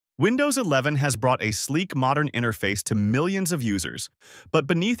Windows 11 has brought a sleek modern interface to millions of users, but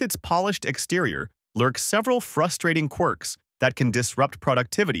beneath its polished exterior lurk several frustrating quirks that can disrupt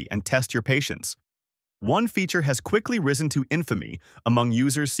productivity and test your patience. One feature has quickly risen to infamy among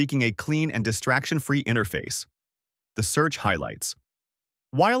users seeking a clean and distraction-free interface: the search highlights.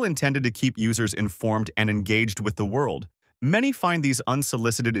 While intended to keep users informed and engaged with the world, many find these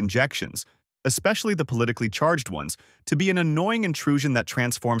unsolicited injections, especially the politically charged ones, to be an annoying intrusion that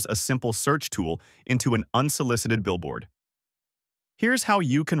transforms a simple search tool into an unsolicited billboard. Here's how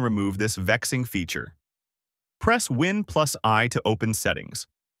you can remove this vexing feature. Press Win+I to open Settings.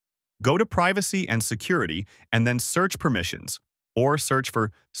 Go to Privacy and Security and then Search Permissions, or search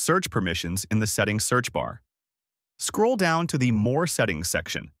for Search Permissions in the Settings search bar. Scroll down to the More Settings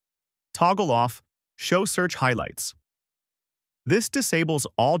section. Toggle off Show Search Highlights. This disables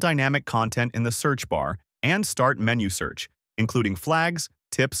all dynamic content in the search bar and Start Menu Search, including flags,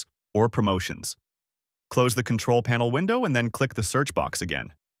 tips, or promotions. Close the Control Panel window and then click the search box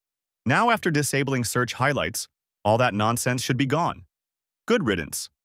again. Now, after disabling search highlights, all that nonsense should be gone. Good riddance.